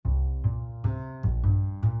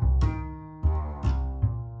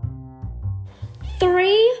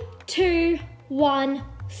3, 2, 1,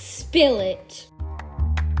 spill it.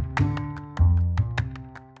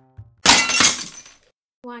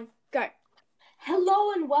 1, go.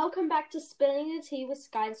 Hello and welcome back to Spilling the Tea with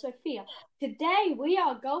Sky and Sophia. Today we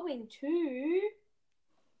are going to...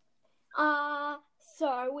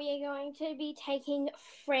 So we are going to be taking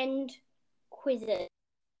friend quizzes.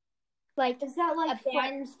 Like, Is that like about-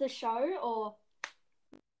 Friends the show or...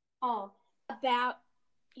 Oh. about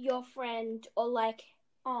your friend or like...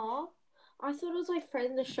 Oh. I thought it was like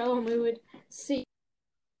Friends the show and we would see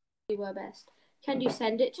who were best. Can you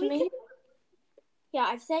send it to me? Yeah,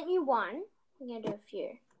 I've sent you one. We're going to do a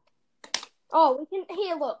few. Oh, we can...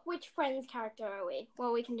 Here, look. Which Friends character are we?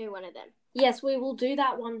 Well, we can do one of them. Yes, we will do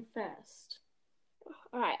that one first.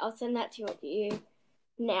 Alright, I'll send that to you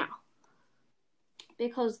now.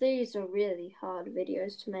 Because these are really hard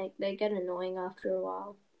videos to make. They get annoying after a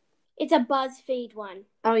while. It's a BuzzFeed one.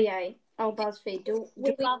 Oh, yay. Oh, BuzzFeed.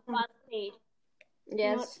 We love BuzzFeed.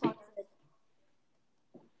 Yes. Not Foxes.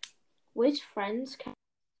 Which friends can...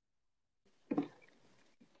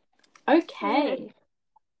 Okay.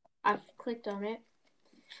 I've clicked on it.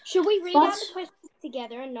 Should we read out the questions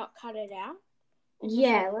together and not cut it out?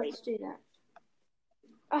 Yeah, let's do that.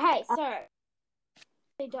 Okay,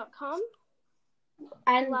 so .com.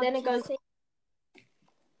 And then it goes,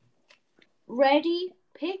 ready,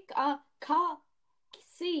 pick a car,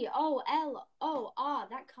 C-O-L-O-R.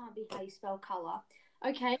 That can't be how you spell colour.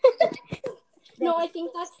 Okay. No, I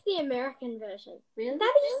think that's the American version. Really?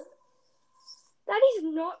 That is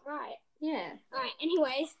not right. Yeah. Alright,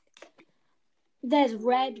 anyways. There's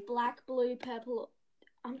red, black, blue, purple.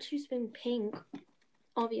 I'm choosing pink,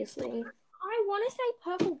 obviously. I want to say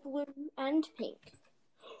purple, blue, and pink.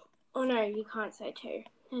 Oh no, you can't say two.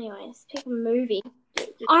 Anyways, pick a movie. I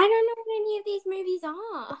don't know what any of these movies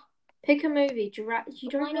are. Pick a movie.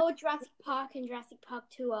 I know what Jurassic Park and Jurassic Park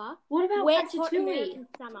 2 are. What about Wet Hot Ratatouille? American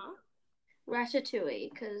Summer. Ratatouille,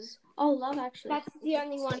 because... Oh, Love Actually. That's the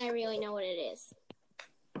only one I really know what it is.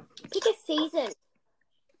 Pick a season.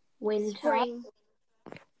 Winter. Spring.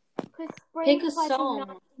 Pick a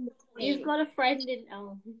song. You've got a friend in...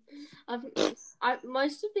 Oh.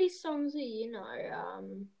 Most of these songs are,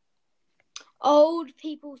 old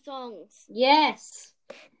people songs. Yes.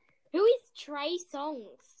 Who is Trey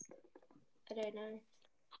Songz? I don't know.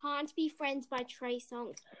 Can't Be Friends by Trey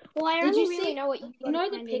Songz. Well, I only really know what you know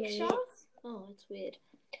the picture? Oh, it's weird.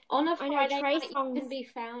 On a Friday night, you can be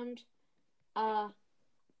found on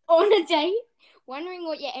a date, wondering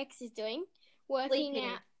what your ex is doing,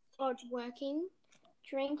 working,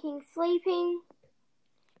 drinking, sleeping,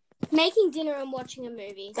 making dinner and watching a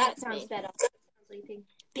movie. That sounds better. Sleeping.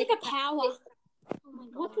 Pick a power. Oh my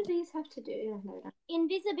God. What do these have to do?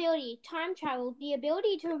 Invisibility, time travel, the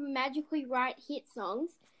ability to magically write hit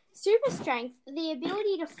songs, super strength, the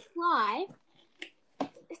ability to fly,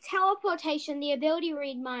 teleportation, the ability to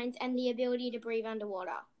read minds, and the ability to breathe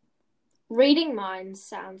underwater. Reading minds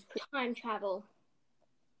sounds pretty... Time travel.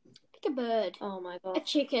 Pick a bird. Oh my God. A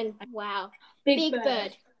chicken. Wow. Big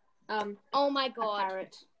bird. Oh my God. A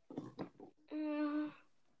parrot.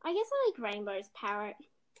 I guess I like rainbows. Parrot.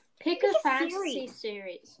 Pick a fantasy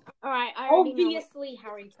series. Alright, obviously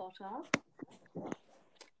Harry Potter.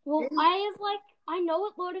 Well, I know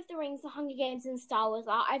what Lord of the Rings, The Hunger Games, and Star Wars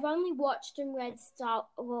are. I've only watched and read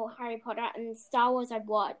Harry Potter, and Star Wars I've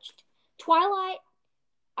watched. Twilight,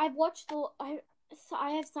 I've watched I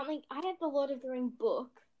have the Lord of the Rings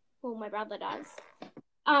book. Well, my brother does.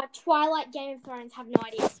 Twilight, Game of Thrones, have no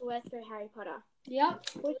idea, so we're through Harry Potter. Yep.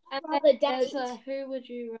 And there's who would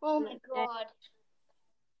you... Oh my God.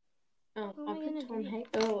 Oh, I put Tom Hanks.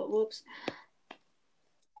 Oh, whoops.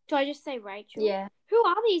 Do I just say Rachel? Yeah. Who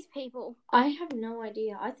are these people? I have no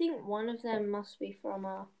idea. I think one of them must be from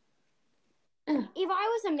If I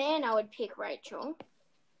was a man, I would pick Rachel.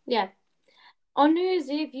 Yeah. On New Year's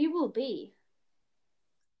Eve, you will be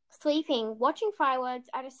sleeping, watching fireworks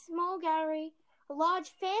at a small gallery, a large,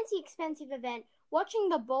 fancy, expensive event, watching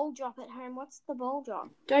the ball drop at home. What's the ball drop?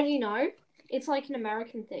 Don't you know? It's like an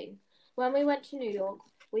American thing. When we went to New York,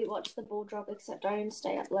 we watched the ball drop, except I didn't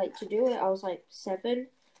stay up late to do it. I was like 7,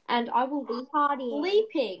 and I will be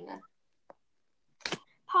sleeping.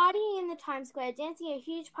 Partying in the Times Square, dancing at a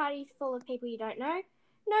huge party full of people you don't know.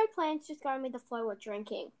 No plans, just going with the flow or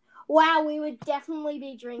drinking. Wow, we would definitely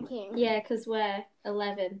be drinking. Yeah, because we're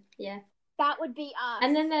 11. Yeah. That would be us.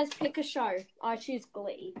 And then there's pick a show. I choose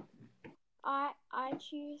Glee. I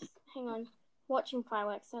choose... Hang on. Watching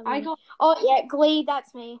fireworks. Oh, yeah, Glee,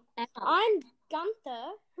 that's me. I'm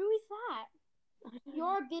Gunther. Who is that?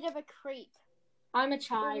 You're a bit of a creep. I'm a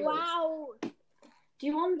child. Wow. Do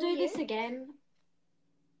you want to do this again?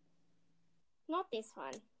 Not this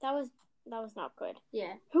one. That was not good.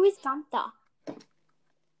 Yeah. Who is Gunther?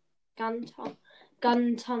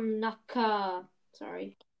 Guntanaka.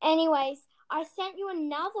 Sorry. Anyways, I sent you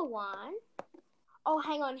another one. Oh,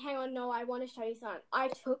 hang on. No, I want to show you something. I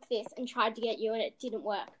took this and tried to get you, and it didn't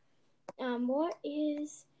work. What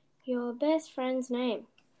is your best friend's name?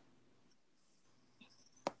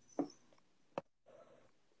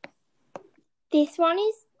 This one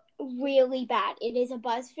is really bad. It is a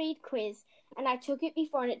BuzzFeed quiz, and I took it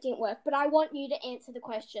before and it didn't work. But I want you to answer the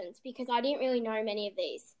questions because I didn't really know many of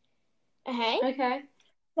these. Okay.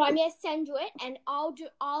 So I'm gonna send you it, and I'll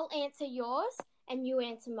answer yours, and you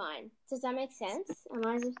answer mine. Does that make sense? Am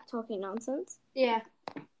I just talking nonsense? Yeah.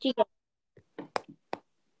 Do you get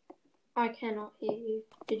I cannot hear you.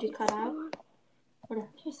 Did you cut out?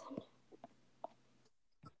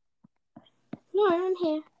 No, I'm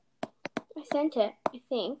here. I sent it, I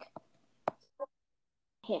think.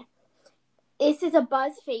 Here. This is a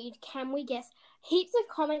BuzzFeed. Can we guess? Heaps of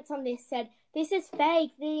comments on this said, this is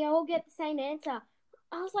fake. They all get the same answer.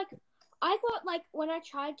 I was like, I thought, like, when I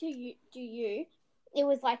tried to do you, it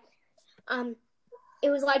was like, her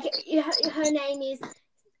name is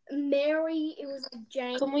Mary. It was like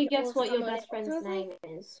Jane. Can we guess what your best friend's name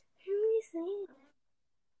is? Who is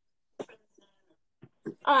that?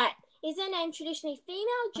 Alright. Is their name traditionally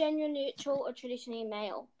female, gender neutral, or traditionally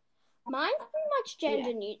male? Mine's pretty much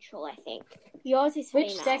gender neutral, I think. Yours is female.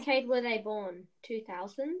 Which decade were they born?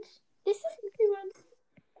 2000s? This is everyone.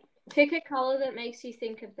 Pick a colour that makes you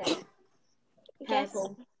think of them.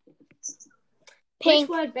 Purple. Pink. Which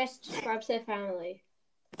word best describes their family?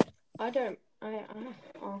 I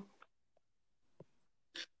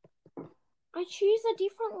choose a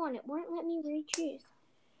different one. It won't let me re-choose.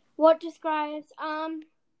 What describes,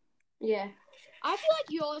 Yeah. I feel like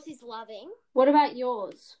yours is loving. What about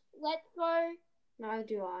yours? Let's go. Neither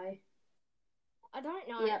do I. I don't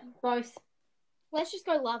know. Yeah, both. Let's just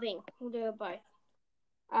go loving. We'll do it both.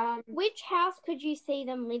 Which house could you see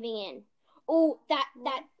them living in? Oh, that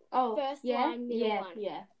first line, middle one.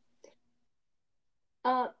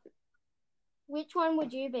 Yeah. Which one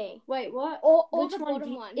would you be? Wait, what? Or which the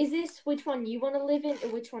bottom one? Is this which one you want to live in, or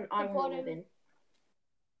which one I want to live in?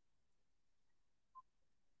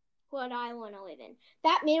 What I want to live in.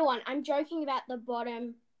 That middle one. I'm joking about the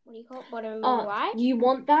bottom. What do you call it? Bottom right? You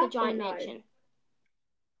want that? The giant mansion.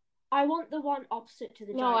 I want the one opposite to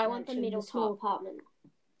the giant mansion. No, I want the middle small apartment.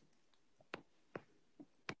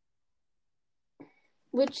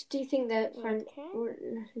 Which do you think their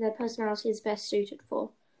personality is best suited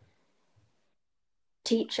for?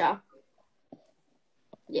 Teacher.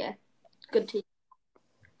 Yeah, good teacher.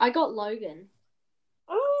 I got Logan.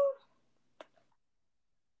 Oh.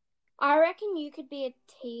 I reckon you could be a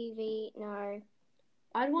TV. No.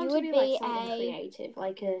 I'd want to be like something creative,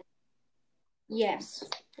 like a. Yes.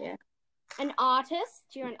 Yeah. An artist?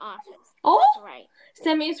 You're an artist. Oh! Great.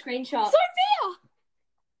 Send me a screenshot. Sophia!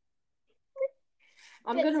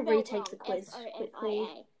 I'm going to retake the quiz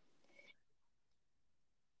quickly.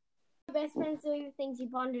 Best friends doing the things you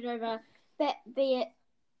bonded over, be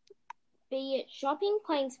it shopping,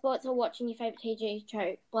 playing sports, or watching your favourite TV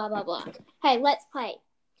show, blah, blah, blah. Hey, let's play.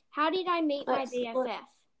 How did I meet my BFF?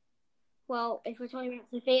 Well, if we're talking about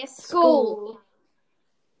Sophia, school.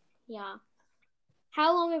 Yeah.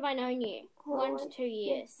 How long have I known you? 1 to 2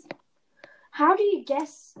 years. How do you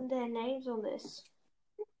guess their names on this?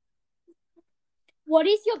 What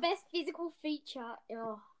is your best physical feature?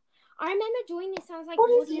 Oh. I remember doing this. I was like,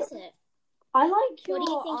 what is it? I like your what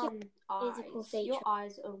do you think eyes. Physical feature? Your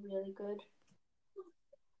eyes are really good.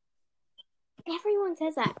 Everyone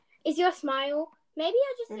says that. Is your smile? Maybe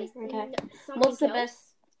I just say something What's the else?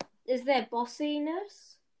 best? Is there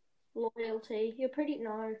bossiness? Loyalty? You're pretty...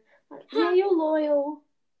 No. Yeah, you're loyal.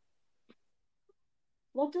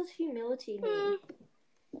 What does humility mean?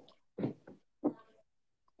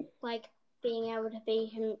 Like being able to be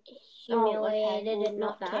humiliated and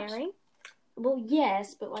not caring? Well,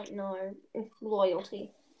 yes, but like, no.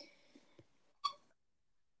 Loyalty.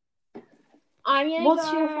 I'm gonna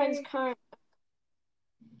What's your friend's current...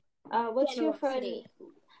 what's your friend...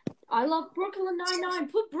 I love Brooklyn Nine-Nine.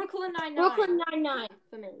 Put Brooklyn Nine-Nine. Brooklyn Nine-Nine.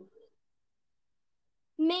 For me.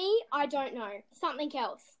 Me, I don't know. Something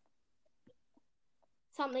else.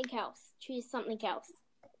 Choose something else.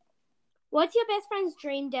 What's your best friend's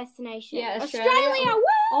dream destination? Yeah, Australia. Woo!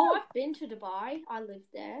 Oh, I've been to Dubai. I lived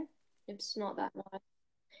there. It's not that nice.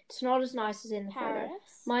 It's not as nice as in the Paris. photo.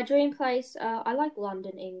 My dream place, I like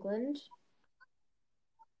London, England.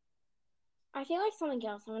 I feel like something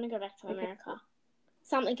else. I'm going to go back to America.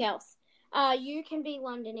 Something else. You can be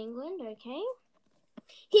London, England, okay?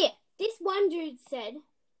 Here, this one dude said,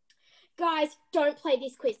 Guys, don't play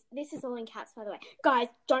this quiz. This is all in caps, by the way. Guys,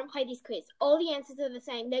 don't play this quiz. All the answers are the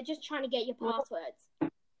same. They're just trying to get your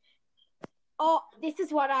passwords. Oh, this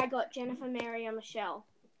is what I got. Jennifer, Mary, and Michelle.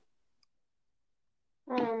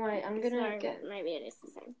 Oh, wait. I'm going to get... Maybe it is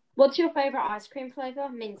the same. What's your favourite ice cream flavour?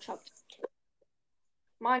 Mint chocolate.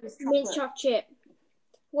 Mine is chocolate. Mint chocolate chip.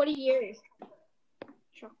 What are you?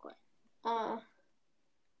 Chocolate.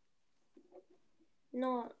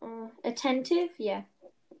 Not attentive. Yeah.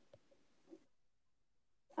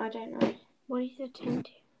 I don't know. What is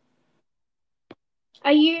attentive?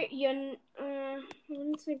 Are you're I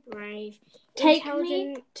wouldn't say brave. Take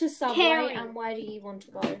me to Subway, caring. and where do you want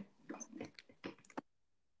to go?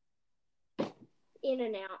 In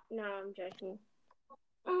and out. No, I'm joking.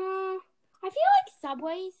 I feel like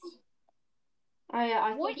Subway's.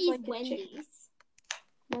 I what think is like Wendy's?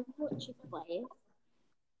 What Chick-fil-A is?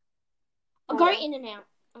 Oh, go in and out.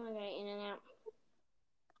 I'm gonna go in and out.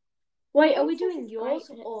 Wait, are we doing yours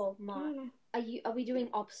or mine? Are we doing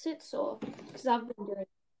opposites or? Because I've been doing.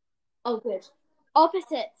 Oh, good.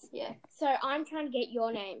 Opposites. Yeah. So I'm trying to get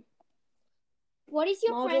your name. What is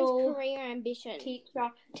your Model, friend's career ambition?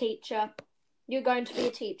 Teacher. You're going to be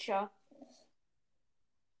a teacher.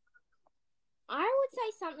 I would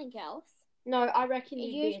say something else. No, I reckon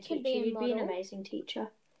you'd be a teacher. You'd be an model. amazing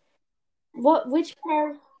teacher. Which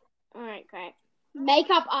pair of... Alright, great.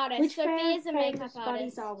 Makeup artist. Which Sophia's a makeup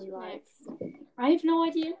buddies artist. are we like? Next. I have no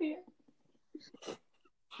idea who.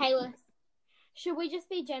 Haylis. Should we just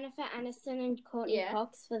be Jennifer Aniston and Courtney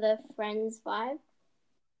Cox for the Friends vibe?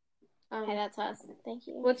 Okay, that's us. Thank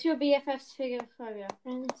you. What's your BFF's figure phobia?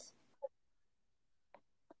 Friends.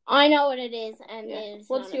 I know what it is, and it's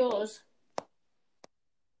What's yours?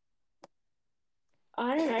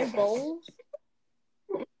 I don't know, balls.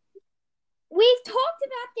 We've talked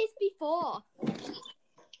about this before.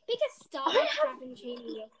 Biggest Star Wars crap and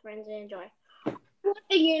cheating your friends enjoy. What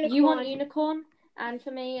a unicorn. You want unicorn? And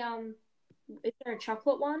for me, is there a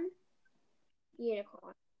chocolate one?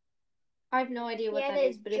 Unicorn. I have no idea what that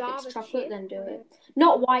is, but Java if it's chocolate, chip. then do it.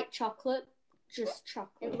 Not white chocolate, just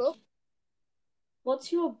chocolate. It looks.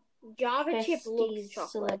 What's your Java chip looks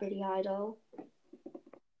chocolate. celebrity idol?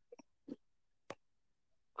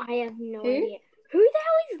 I have no idea. Who the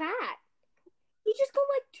hell is that? He just got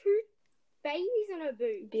like 2 babies in her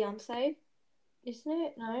boobs. Beyonce, isn't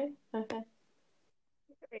it? No. Okay.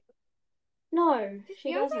 No,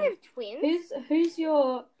 she Beyonce doesn't. have twins. Who's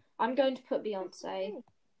your? I'm going to put Beyonce.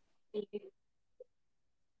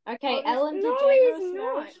 Okay, Ellen DeGeneres,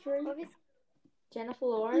 Meryl Streep, Jennifer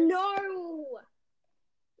Lawrence. No.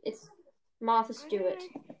 It's Martha Stewart.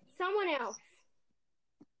 Someone else.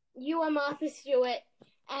 You are Martha Stewart.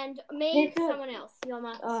 And me, someone else. You're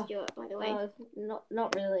Martha Stewart, by the way.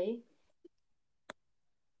 Not really.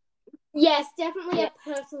 Yes, definitely a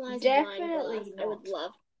personalised definitely wine glass. I would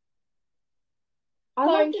love. I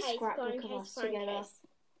like the scrapbook of us together.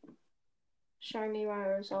 Show me my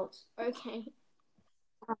results. Okay.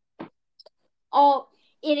 Oh,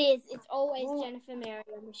 it is. It's always Jennifer, Mary,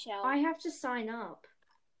 and Michelle. I have to sign up.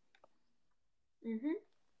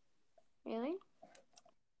 Really?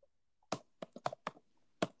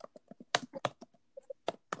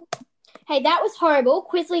 Hey, that was horrible.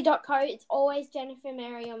 Quizly.co, it's always Jennifer,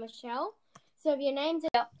 Mary, or Michelle. So if your name's... Is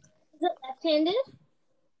it left-handed?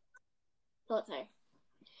 Thought so.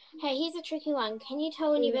 Hey, here's a tricky one. Can you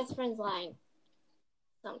tell when your best friend's lying?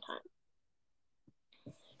 Sometimes.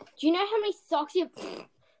 Do you know how many socks you...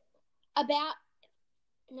 About...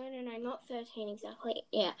 No, not 13 exactly.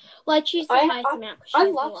 Yeah. Well, I choose the highest amount. I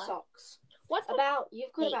love socks. What's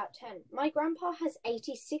You've got about 10. My grandpa has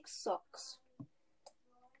 86 socks.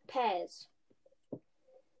 Pairs.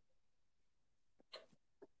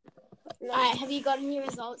 Alright, have you gotten your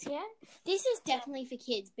results yet? This is definitely for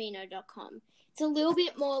kids, Beano.com. It's a little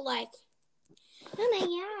bit more like, oh my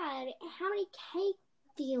god, how many cake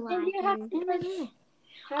do you like?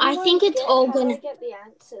 I think it's all gonna get the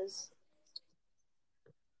answers.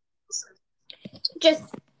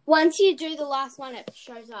 Just once you do the last one, it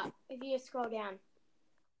shows up. If you just scroll down.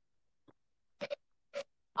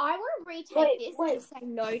 I want to retake this and say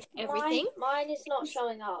no to everything. Mine is not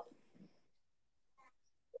showing up.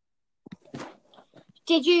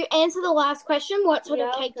 Did you answer the last question? What sort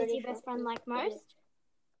of cake does your best friend like most?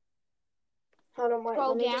 Hold on, wait.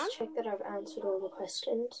 Scroll Let me down. just check that I've answered all the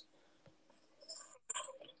questions.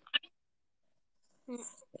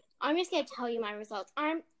 I'm just going to tell you my results.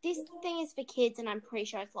 This thing is for kids, and I'm pretty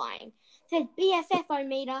sure it's lying. It says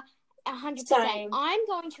BFF-O-meter 100%. Same. I'm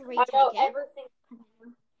going to retake I know it. everything.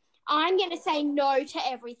 I'm going to say no to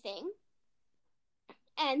everything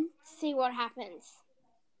and see what happens.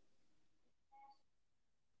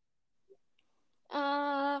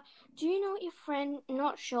 Do you know what your friend?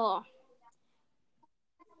 Not sure.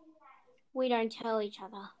 We don't tell each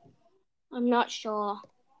other. I'm not sure.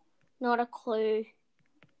 Not a clue.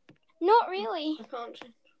 Not really. I can't.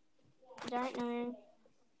 I don't know.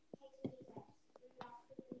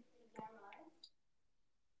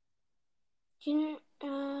 Do you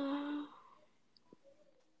know?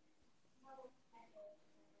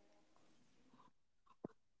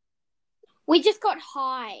 We just got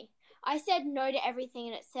high. I said no to everything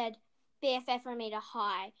and it said BFF for me to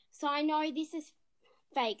high. So I know this is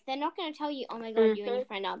fake. They're not going to tell you, oh my God, you and your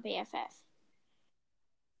friend are BFF.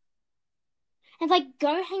 And like,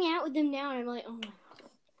 go hang out with them now. And I'm like, oh my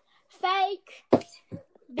God. Fake.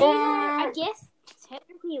 Beano, I guess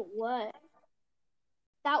technically it worked.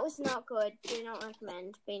 That was not good. Do not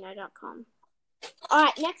recommend Beano.com.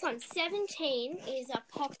 Alright, next one. 17 is a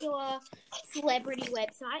popular celebrity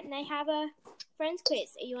website and they have a friends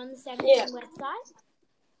quiz. Are you on the 17 website?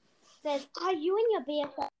 It says, are you and your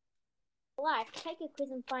BFF life? Take a quiz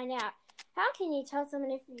and find out. How can you tell someone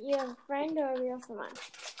if you're a friend or a real someone?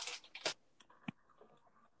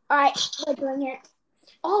 Alright, we're doing it.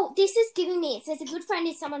 Oh, this is giving me. It says a good friend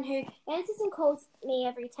is someone who answers and calls me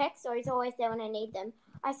every text or is always there when I need them.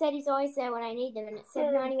 I said he's always there when I need them, and it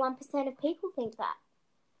said 91% of people think that.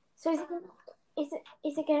 So is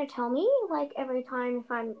it going to tell me like every time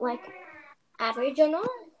if I'm like average or not?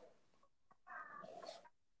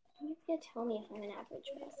 It's going to tell me if I'm an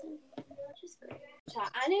average person, which is great.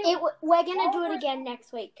 We're going to do it again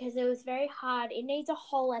next week because it was very hard. It needs a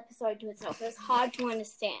whole episode to itself. It was hard to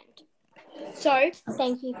understand. So,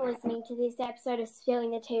 thank you for listening to this episode of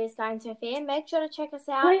Spilling the Tea with Sky and Sophia. Make sure to check us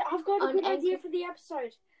out. Wait, I've got a good idea for the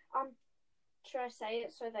episode. Should I say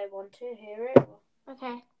it so they want to hear it?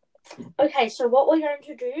 Okay. Okay, so what we're going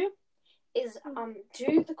to do is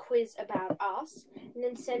do the quiz about us and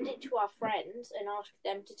then send it to our friends and ask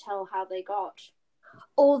them to tell how they got.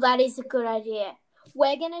 Oh, that is a good idea.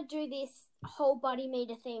 We're going to do this whole body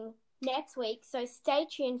meter thing next week, so stay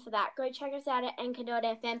tuned for that. Go check us out at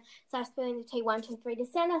anchor.fm/spillingthetea123 to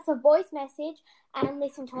send us a voice message and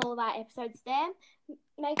listen to all of our episodes there.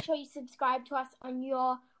 Make sure you subscribe to us on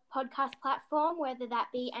your podcast platform, whether that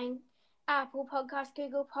be Apple Podcasts,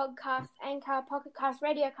 Google Podcasts, Anchor, Pocket Cast,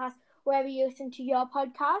 Radio Cast, wherever you listen to your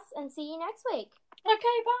podcasts, and see you next week.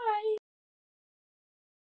 Okay, bye.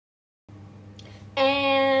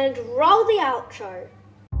 And roll the outro.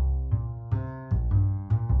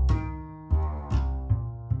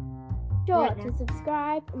 Sure to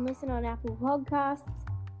subscribe and listen on Apple Podcasts,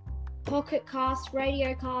 Pocket Cast,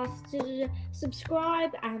 Radio Cast,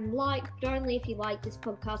 subscribe and like, but only if you like this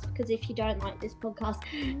podcast, because if you don't like this podcast,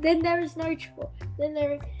 then there is no choice. Then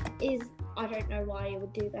there is, I don't know why you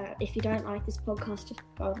would do that. If you don't like this podcast, just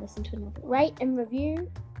go and listen to another one. Rate and review.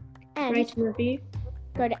 And Rate and review.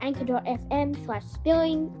 Go to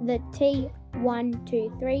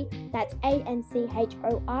anchor.fm/spillingthe123. That's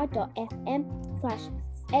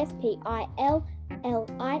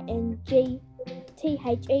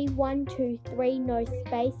anchor.fm/spillingthe123. No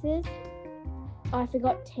spaces. I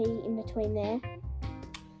forgot T in between there.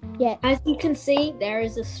 Yeah. As you can see, there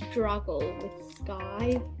is a struggle with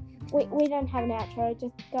Sky. We don't have an outro.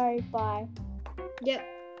 Just go bye. Yep.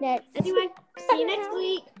 Next. Anyway, see you next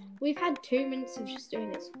week. We've had 2 minutes of just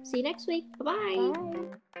doing this. See you next week. Bye-bye.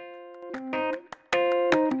 Bye.